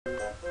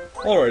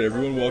Alright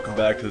everyone, welcome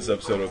back to this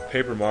episode of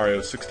Paper Mario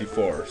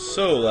 64.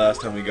 So,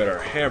 last time we got our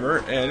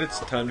hammer, and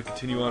it's time to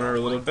continue on our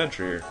little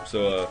adventure here.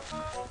 So,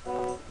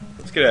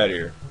 let's get out of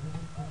here.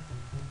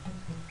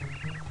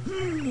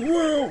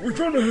 Well, we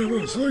found a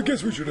hammer, so I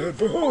guess we should head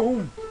for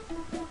home.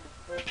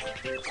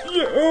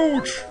 Yeah,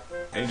 ouch!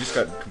 And you just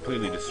got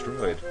completely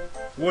destroyed.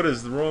 What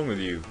is wrong with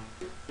you?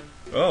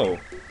 Oh.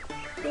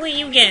 Where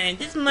you going?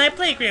 This is my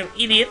playground,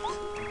 idiots.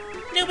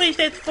 Nobody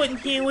sets foot in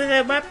here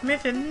without my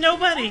permission.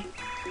 Nobody.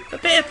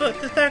 Prepare for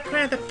to start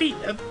crying the feet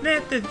of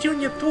Master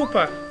Junior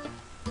Trooper.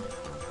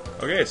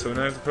 Okay, so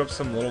now I have to put up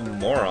some little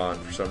moron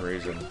for some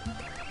reason.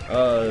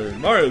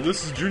 Mario,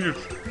 this is Junior...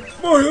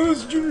 Mario,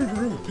 this is Junior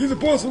Trooper. He's the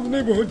boss of the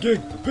neighborhood gang.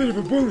 A bit of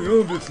a bully,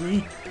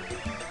 obviously.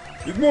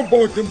 He's more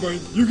bark than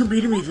bite. You can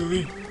beat him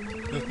easily.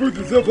 Now spruce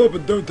yourself up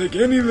and don't take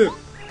any lip.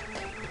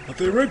 I'll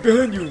stay right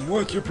behind you and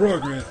watch your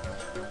progress.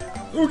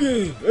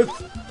 Okay,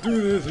 let's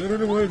do this. I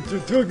don't know why I'm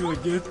still talking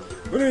like this,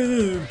 but I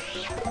am.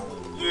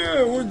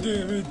 Yeah, 1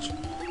 damage.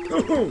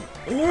 Oh,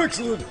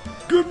 excellent.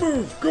 Good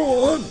move.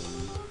 Go on.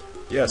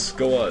 Yes,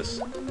 go us.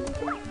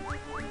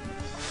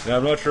 Now,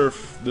 I'm not sure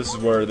if this is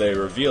where they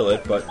reveal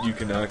it, but you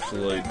can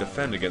actually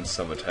defend against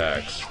some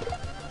attacks.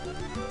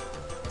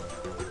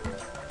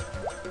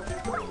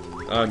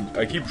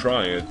 I keep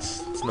trying,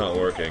 it's not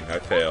working. I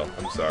fail.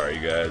 I'm sorry,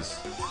 you guys.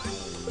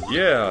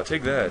 Yeah,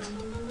 take that.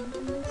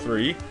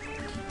 3.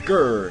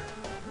 Grr.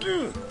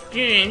 Good,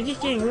 this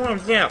thing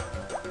warms up.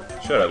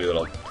 Shut up, you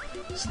little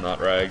snot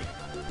rag.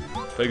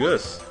 Take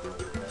this.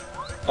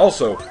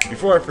 Also,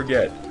 before I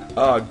forget,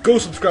 go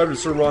subscribe to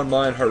Sir Ron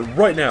Lionheart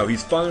right now.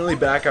 He's finally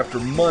back after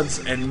months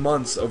and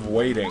months of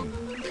waiting.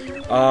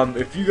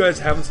 If you guys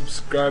haven't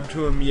subscribed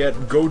to him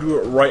yet, go do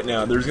it right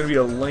now. There's going to be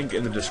a link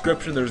in the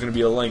description. There's going to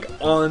be a link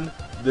on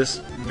this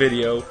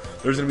video.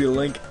 There's going to be a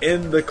link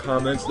in the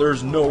comments.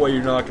 There's no way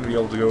you're not going to be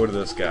able to go to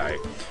this guy.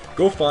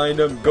 Go find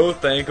him. Go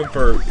thank him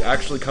for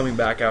actually coming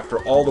back after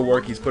all the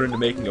work he's put into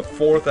making a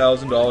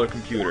 $4,000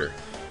 computer.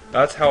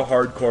 That's how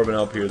hardcore of an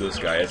LPer this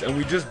guy is, and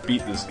we just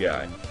beat this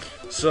guy.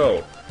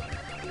 So,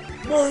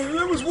 Mario,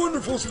 that was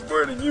wonderful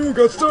fighting you.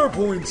 Got star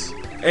points.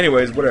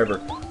 anyways,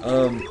 whatever.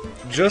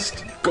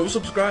 Just go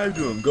subscribe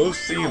to him. Go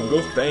see him.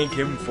 Go thank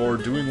him for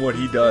doing what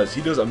he does.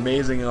 He does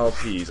amazing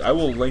LPs. I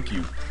will link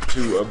you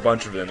to a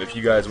bunch of them if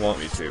you guys want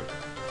me to.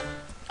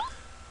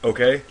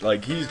 Okay?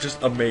 Like, he's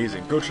just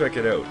amazing. Go check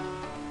it out.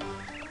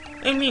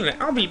 I mean it,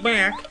 I'll be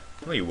back.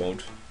 No, you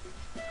won't.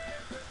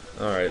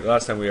 Alright,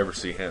 last time we ever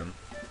see him.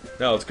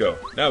 Now let's go.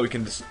 Now we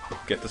can just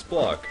get this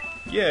block.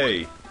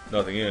 Yay!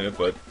 Nothing in it,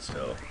 but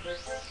still.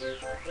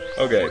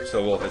 Okay,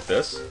 so we'll hit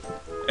this.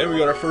 And we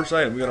got our first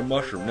item. We got a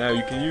mushroom. Now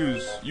you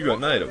got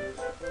an item.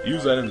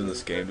 Use items in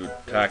this game to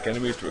attack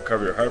enemies, to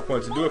recover your heart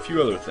points, and do a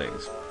few other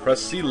things. Press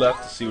C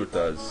left to see what it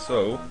does.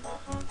 So,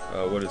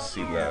 what is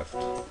C left?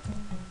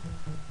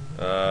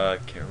 I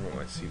can't remember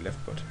what my C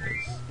left button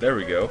is. There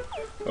we go.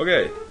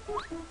 Okay.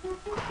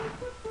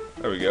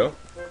 There we go.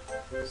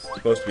 It's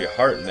supposed to be a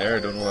heart in there. I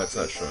don't know why it's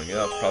not showing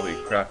up. Probably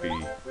a crappy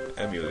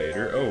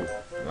emulator. Oh,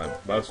 my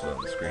mouse was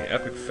on the screen.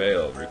 Epic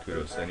fail.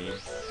 Rikudo Seni.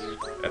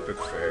 Epic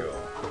fail.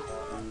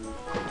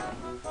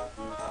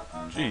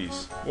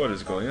 Jeez, what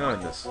is going on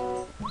in this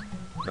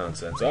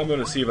nonsense? I'm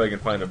gonna see if I can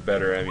find a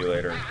better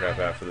emulator and crap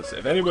after this.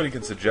 If anybody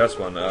can suggest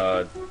one,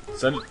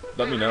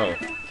 let me know.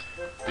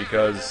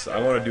 Because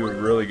I want to do a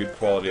really good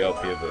quality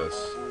LP of this.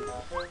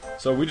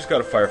 So we just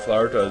got a fire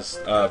flower. Does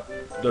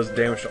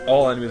damage to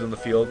all enemies on the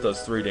field.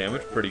 Does 3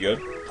 damage. Pretty good.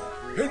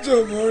 Heads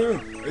up,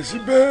 Mario. I see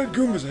bad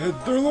Goombas ahead.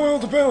 They're loyal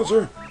to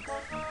Bowser.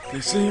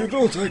 They see you,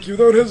 they'll attack you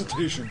without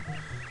hesitation.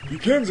 You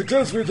can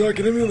successfully attack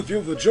an enemy on the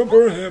field with a jump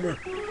or a hammer.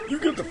 You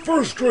get the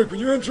first strike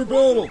when you enter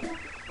battle.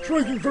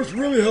 Striking first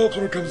really helps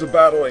when it comes to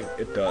battling.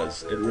 It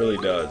does. It really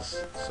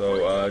does.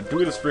 So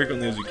do it as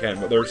frequently as you can.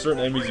 But there are certain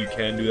enemies you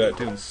can do that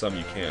to, and some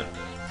you can't.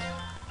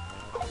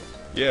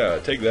 Yeah,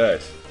 take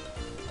that.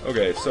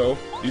 Okay, so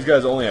these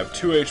guys only have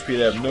 2 HP. They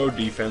have no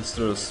defense.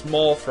 They're the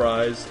small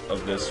fries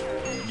of this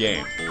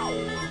game.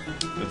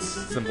 It's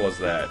simple as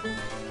that.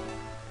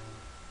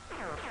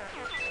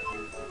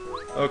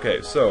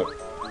 Okay, so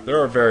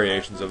there are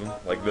variations of them,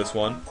 like this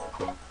one.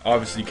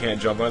 Obviously, you can't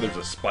jump on it. There's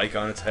a spike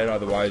on its head,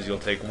 otherwise you'll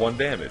take 1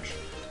 damage.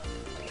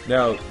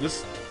 Now,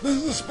 this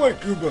is a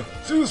spike Goomba.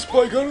 See the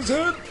spike on his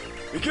head?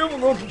 Be careful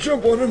not to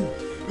jump on him.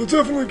 You'll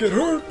definitely get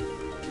hurt.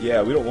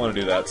 Yeah, we don't want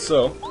to do that,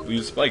 so we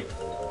use spike.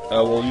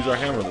 We'll use our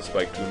hammer on the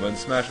spike Goomba and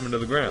smash him into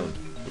the ground,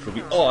 which will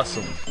be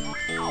awesome.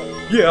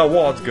 Yeah,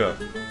 Wadga!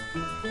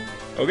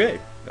 Okay,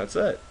 that's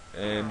it.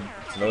 And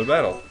it's another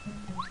battle.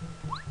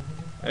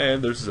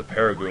 And this is a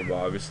Paragoomba,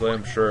 obviously.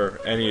 I'm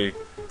sure any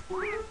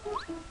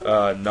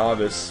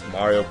novice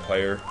Mario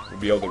player will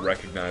be able to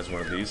recognize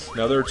one of these.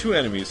 Now, there are 2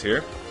 enemies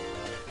here.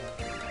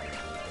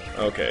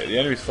 Okay, the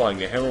enemy's flying.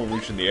 The hammer will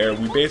reach in the air.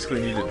 We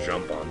basically need to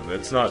jump on them.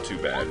 It's not too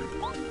bad.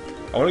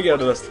 I want to get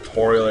out of this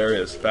tutorial area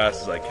as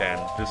fast as I can,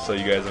 just so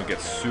you guys don't get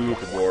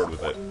super bored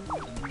with it.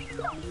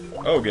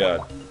 Oh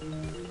god.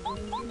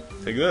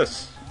 Take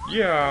this.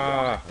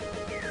 Yeah!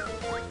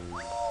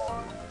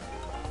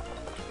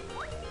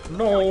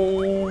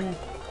 No!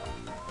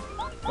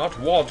 Not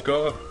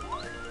vodka.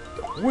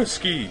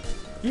 Whiskey.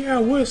 Yeah,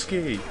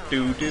 whiskey.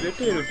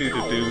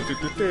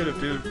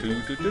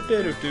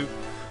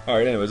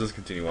 Alright, anyways, let's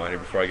continue on here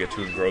before I get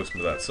too engrossed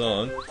into that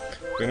song.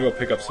 We're gonna go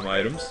pick up some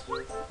items.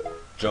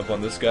 Jump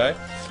on this guy.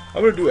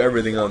 I'm gonna do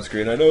everything on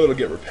screen. I know it'll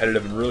get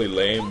repetitive and really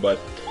lame, but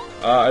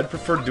I'd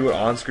prefer to do it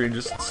on screen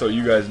just so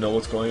you guys know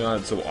what's going on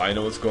and so I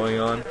know what's going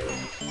on.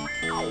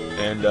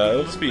 And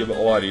it'll just be a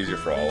lot easier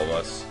for all of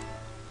us.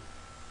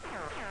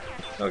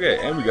 Okay,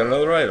 and we got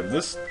another item.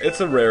 It's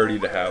a rarity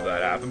to have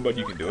that happen, but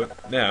you can do it.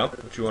 Now,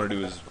 what you want to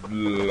do is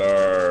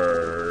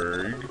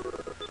larg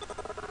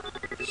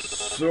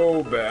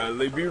so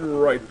badly. Be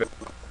right back.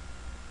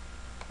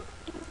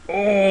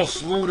 Oh,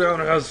 Slowdown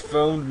has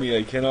found me.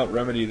 I cannot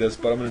remedy this,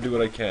 but I'm going to do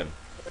what I can.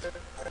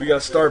 We got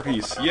a star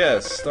piece.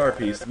 Yes, star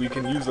piece. We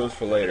can use those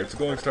for later. It's a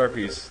glowing star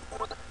piece.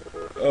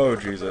 Oh,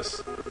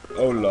 Jesus.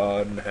 Oh,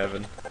 Lord in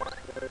heaven.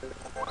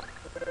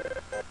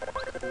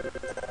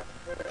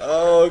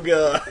 Oh,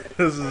 God.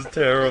 This is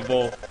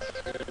terrible.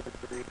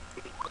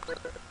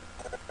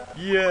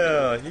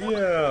 Yeah,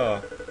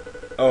 yeah.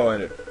 Oh,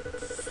 and it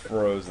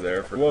froze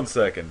there for 1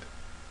 second.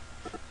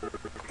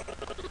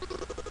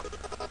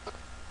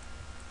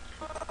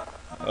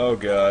 Oh,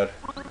 God.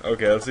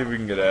 Okay, let's see if we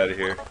can get out of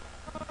here.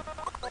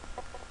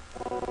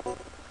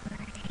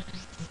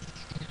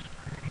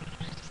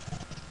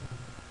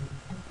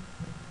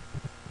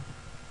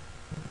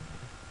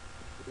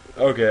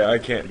 Okay, I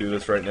can't do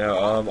this right now.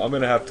 I'm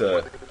gonna have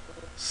to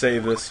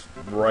save this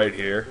right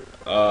here.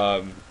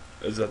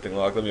 Is that thing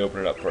locked? Let me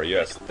open it up for you.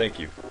 Yes, thank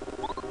you.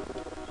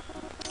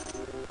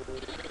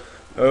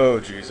 Oh,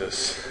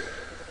 Jesus.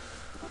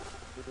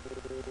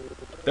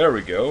 There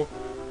we go.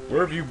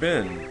 Where have you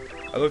been?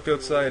 I looked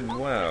outside and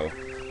wow.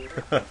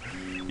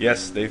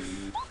 Yes,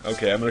 they've...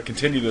 Okay, I'm gonna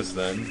continue this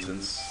then,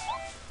 since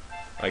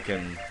I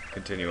can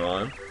continue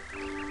on.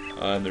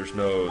 And there's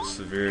no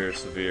severe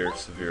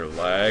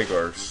lag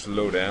or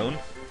slowdown.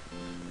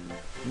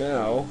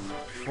 Now,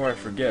 before I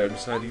forget, I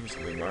decided to use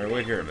something, Mario.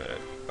 Wait here a minute.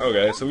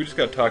 Okay, so we just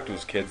gotta talk to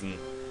his kids and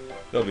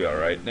they'll be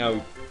alright.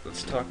 Now,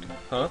 let's talk to...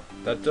 Huh?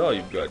 That doll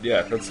you've got.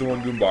 Yeah, that's the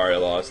one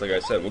Goombaria lost. Like I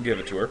said, we'll give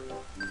it to her.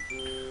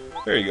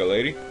 There you go,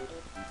 lady.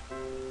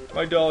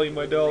 My dolly,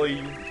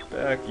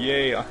 back.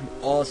 Yay, I'm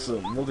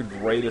awesome. We're the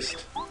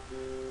greatest.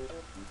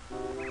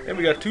 And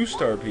we got 2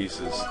 star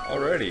pieces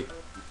already.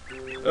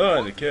 Oh,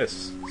 and a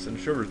kiss. Send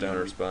shivers down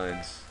our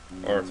spines.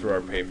 Or through our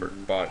paper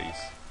bodies.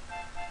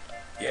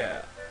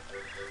 Yeah.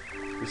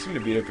 We seem to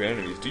beat up your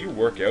enemies. Do you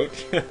work out?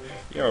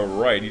 Yeah,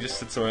 right. He just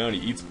sits around, he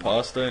eats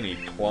pasta, and he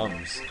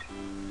plums.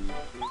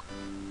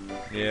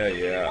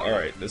 Yeah,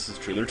 alright, this is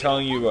true. They're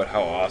telling you about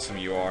how awesome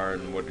you are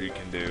and what you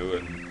can do,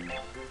 and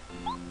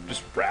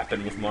just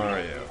rapping with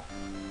Mario.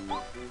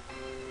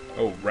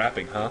 Oh,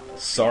 rapping, huh?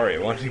 Sorry, I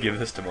wanted to give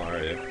this to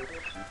Mario.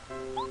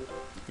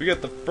 We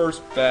got the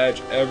first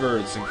badge ever.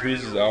 This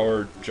increases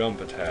our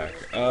jump attack.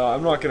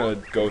 I'm not gonna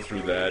go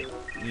through that.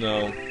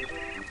 No.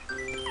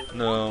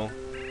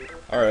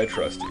 Alright, I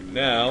trust you.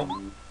 Now,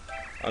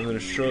 I'm gonna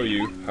show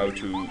you how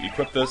to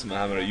equip this and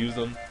how I'm gonna use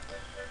them.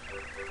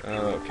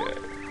 Okay.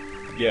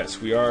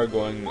 Yes, we are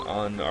going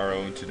on our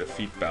own to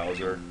defeat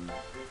Bowser.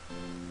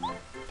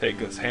 Take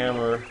this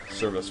hammer,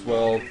 serve us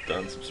well,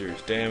 done some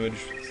serious damage.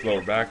 It's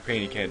lower back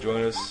pain, you can't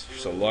join us. You're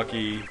so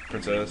lucky.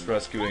 Princess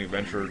Rescuing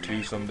Adventurer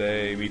 2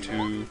 someday, me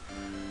too.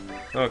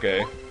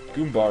 Okay,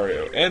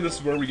 Goombario. And this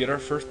is where we get our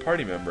first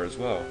party member as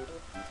well.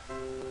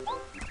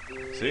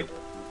 See?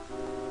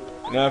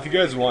 Now if you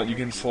guys want, you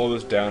can slow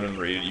this down and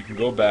read it. You can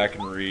go back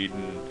and read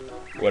and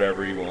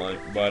whatever you want.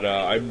 But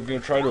I'm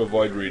going to try to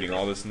avoid reading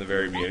all this in the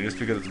very beginning just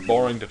because it's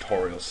boring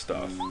tutorial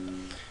stuff.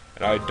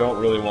 And I don't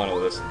really want to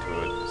listen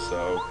to it,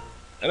 so...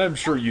 And I'm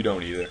sure you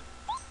don't either.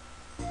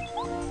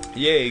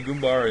 Yay,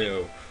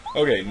 Goombario.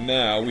 Okay,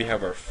 now we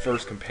have our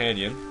first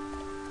companion.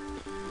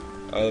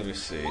 Let me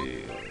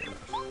see.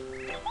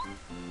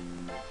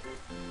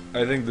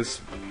 I think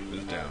this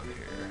is down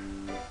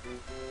here.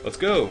 Let's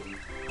go.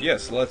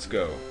 Yes, let's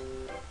go.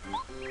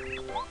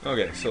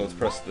 Okay, so let's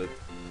press the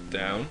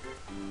down.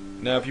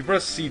 Now, if you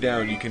press C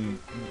down, you can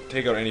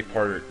take out any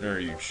partner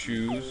you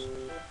choose.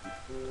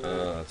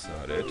 That's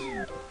not it.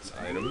 It's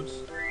items.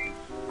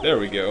 There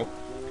we go.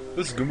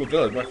 This is Goomba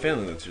Village. My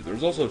family lives here.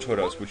 There's also a Toad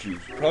House, which you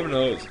probably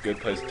know is a good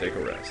place to take a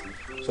rest.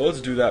 So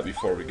let's do that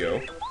before we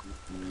go.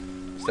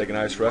 Let's take a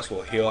nice rest.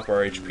 We'll heal up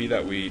our HP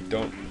that we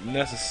don't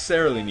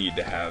necessarily need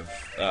to have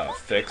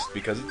fixed,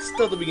 because it's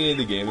still the beginning of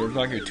the game. There's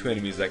not going to be 2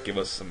 enemies that give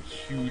us some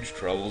huge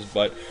troubles,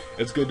 but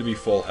it's good to be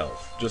full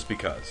health, just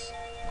because.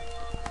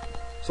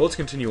 So let's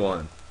continue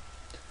on.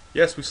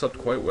 Yes, we slept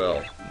quite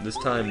well. This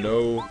time,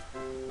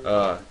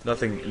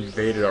 nothing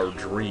invaded our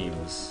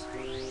dreams.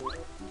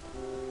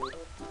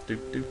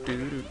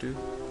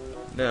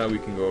 Now we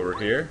can go over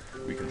here,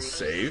 we can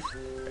save,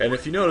 and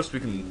if you notice,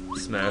 we can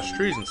smash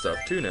trees and stuff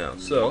too now.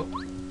 So,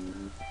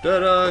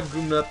 da-da,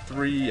 Goomnut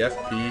 3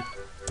 FP.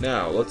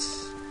 Now,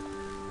 let's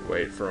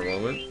wait for a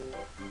moment.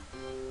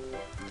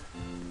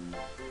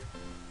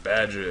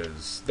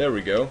 Badges. There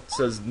we go. It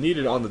says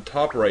needed on the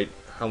top right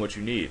how much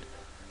you need.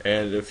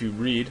 And if you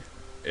read,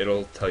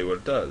 it'll tell you what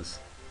it does.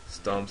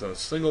 stomps on a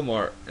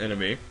single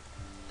enemy.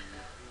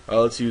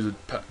 Let's do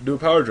a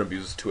power jump,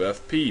 uses 2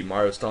 FP.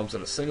 Mario stomps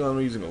on a single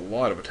enemy using a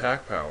lot of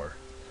attack power.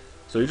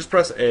 So you just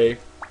press A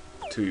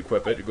to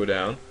equip it, to go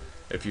down.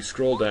 If you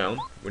scroll down,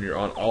 when you're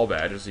on all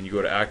badges, and you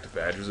go to active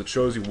badges, it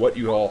shows you what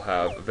you all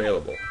have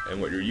available, and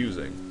what you're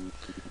using.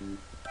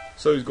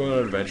 So he's going on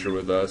an adventure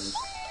with us.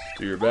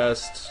 Do your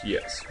best.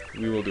 Yes,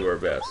 we will do our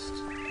best.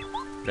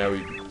 Now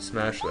we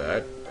smash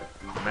that.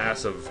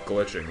 Massive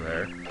glitching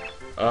there.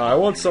 I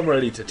want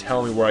somebody to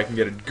tell me where I can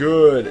get a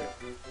good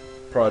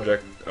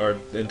project or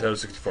Nintendo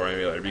 64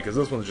 emulator, because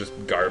this one's just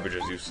garbage,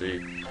 as you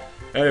see.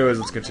 Anyways,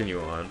 let's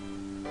continue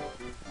on.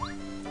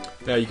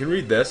 Now you can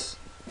read this,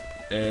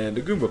 and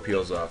the Goomba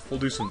peels off. We'll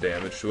do some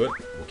damage to it.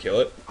 We'll kill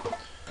it.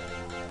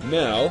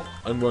 Now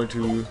I'm going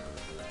to...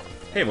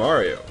 Hey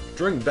Mario,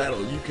 during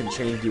battle you can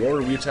change the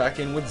order we attack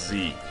in with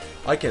Z.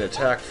 I can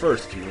attack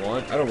first if you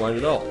want. I don't mind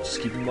at all. Just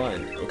keep in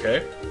mind,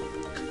 okay?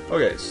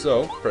 Okay,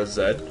 so press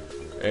Z,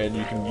 and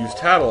you can use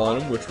Tattle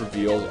on him, which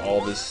reveals all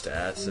of his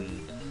stats and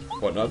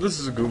whatnot. This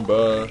is a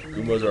Goomba.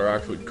 Goombas are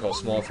actually what you call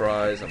small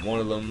fries. I'm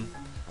one of them.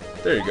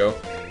 There you go.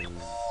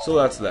 So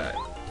that's that.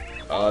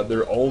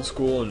 They're old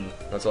school, and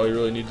that's all you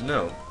really need to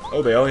know.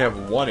 Oh, they only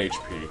have 1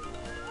 HP.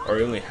 Or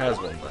he only has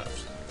 1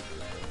 left.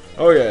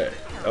 Okay,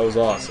 that was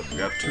awesome. We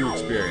got 2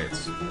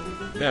 experience.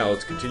 Now,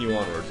 let's continue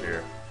onwards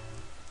here.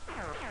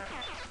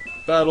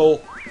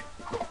 Battle.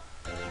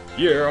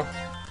 Yeah.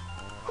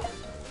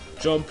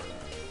 Jump.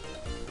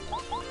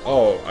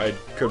 Oh, I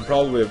could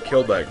probably have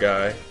killed that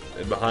guy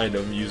behind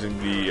him using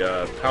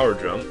the power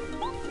jump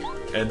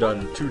and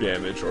done 2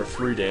 damage or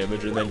 3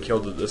 damage and then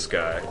killed this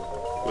guy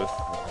with...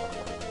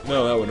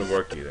 No, that wouldn't have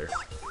worked either.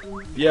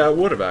 Yeah, it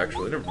would have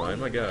actually. Never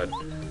mind, my god.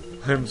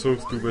 I'm so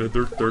stupid.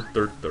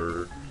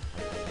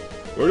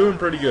 We're doing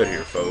pretty good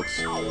here, folks.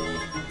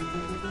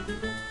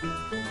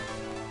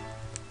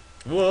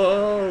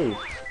 Whoa!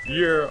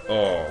 Yeah!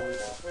 Oh.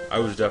 I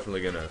was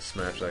definitely gonna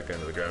smash that guy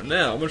into the ground.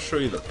 Now, I'm gonna show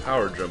you the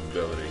power jump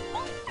ability.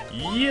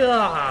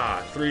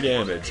 Yeah! 3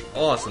 damage.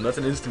 Awesome, that's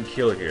an instant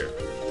kill here.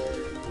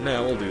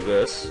 Now, we'll do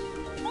this.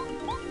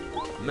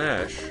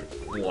 Mash.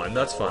 1,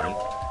 that's fine.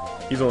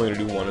 He's only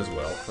gonna do 1 as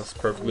well. That's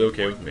perfectly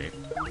okay with me.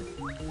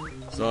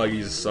 It's not like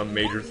he's some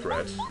major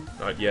threat.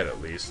 Not yet,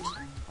 at least.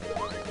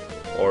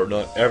 Or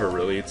not ever,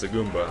 really. It's a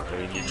Goomba. I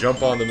mean, you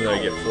jump on them and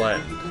they get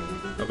flattened.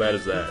 How bad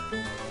is that?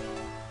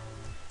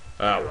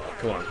 Ah, well,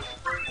 come on.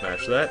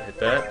 Smash that, hit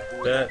that,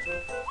 hit that.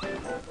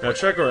 Now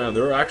check around,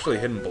 there are actually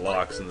hidden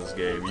blocks in this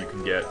game you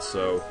can get,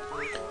 so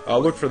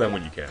look for them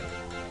when you can.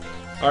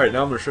 Alright,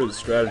 now I'm going to show you the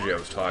strategy I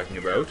was talking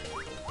about.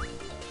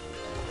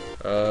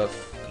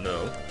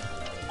 No.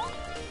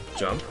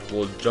 Jump.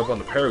 We'll jump on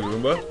the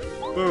Paragoomba.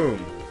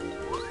 Boom.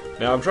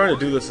 Now I'm trying to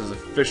do this as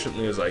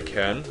efficiently as I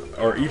can,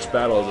 or each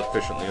battle as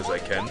efficiently as I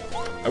can.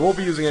 I won't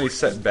be using any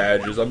set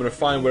badges, I'm going to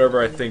find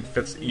whatever I think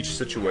fits each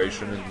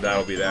situation, and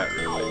that'll be that,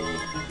 really.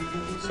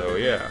 So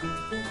yeah.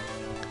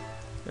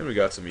 And we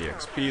got some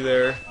EXP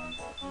there.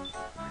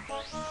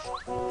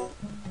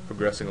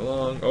 Progressing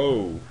along.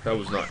 Oh, that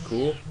was not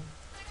cool.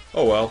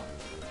 Oh well.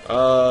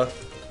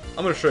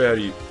 I'm gonna show you how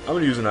to I'm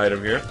gonna use an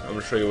item here. I'm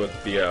gonna show you what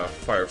the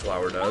fire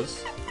flower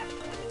does.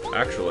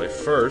 Actually,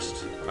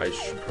 first, I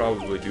should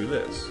probably do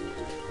this.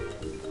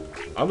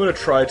 I'm gonna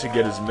try to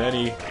get as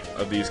many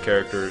of these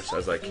characters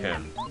as I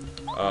can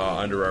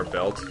under our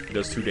belt. It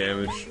does 2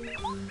 damage.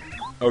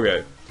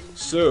 Okay.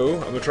 So,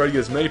 I'm going to try to get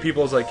as many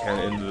people as I can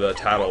into the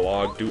Tattle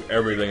log, do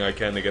everything I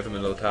can to get them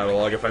into the Tattle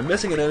log. If I'm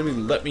missing an enemy,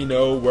 let me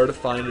know where to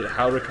find it,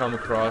 how to come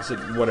across it,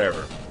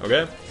 whatever.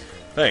 Okay?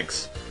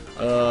 Thanks.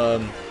 Yeah.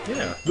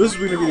 This is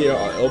going to be the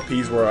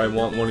LPs where I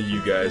want one of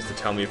you guys to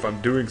tell me if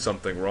I'm doing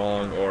something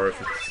wrong, or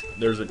if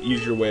there's an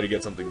easier way to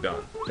get something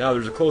done. Now,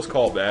 there's a close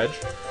call badge.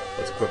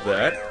 Let's equip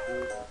that.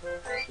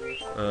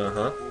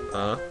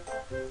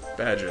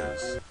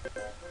 Badges.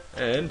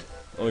 And...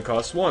 only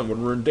costs 1.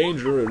 When we're in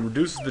danger, it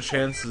reduces the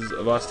chances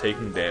of us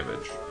taking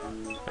damage.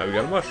 Now we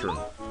got a mushroom.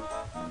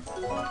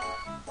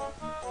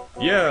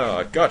 Yeah,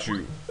 I got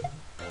you.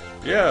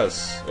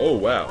 Yes. Oh,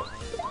 wow.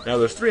 Now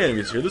there's 3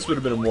 enemies here. This would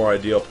have been a more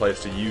ideal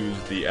place to use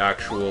the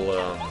actual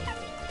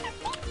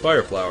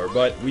fire flower,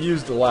 but we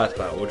used the last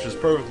battle, which is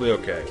perfectly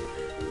okay.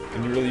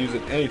 And you really use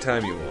it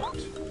anytime you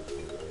want.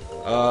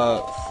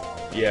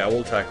 Yeah,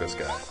 we'll attack this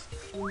guy.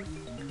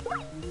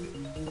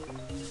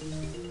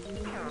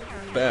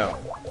 Bam.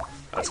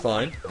 That's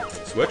fine.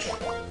 Switch.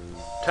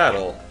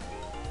 Tattle.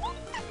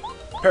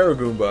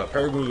 Paragoomba.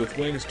 Paragoomba with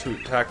wings, 2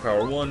 attack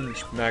power 1,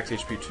 max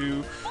HP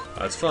 2.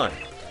 That's fine.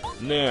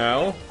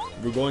 Now,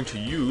 we're going to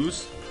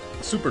use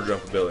the super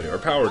jump ability, or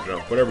power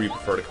jump, whatever you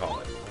prefer to call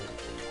it.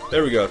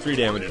 There we go, 3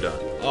 damage done.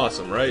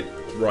 Awesome, right?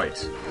 Right.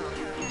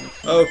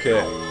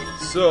 Okay,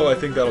 so I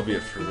think that'll be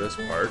it for this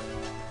part.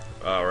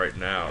 Right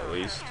now, at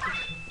least.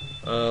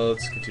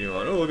 Let's continue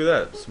on. Oh, look at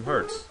that, some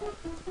hearts.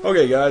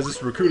 Okay, guys, this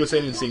is Rakuda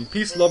saying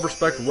peace, love,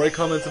 respect, write,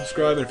 comment,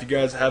 subscribe, and if you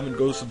guys haven't,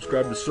 go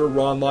subscribe to Sir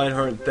Ron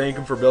Lionheart and thank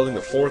him for building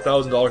the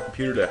 $4,000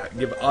 computer to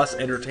give us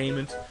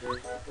entertainment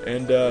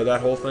and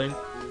that whole thing.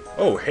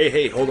 Oh,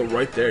 hey, hold it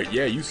right there.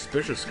 Yeah, you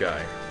suspicious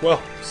guy.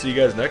 Well, see you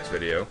guys next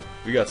video.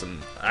 We got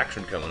some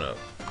action coming up.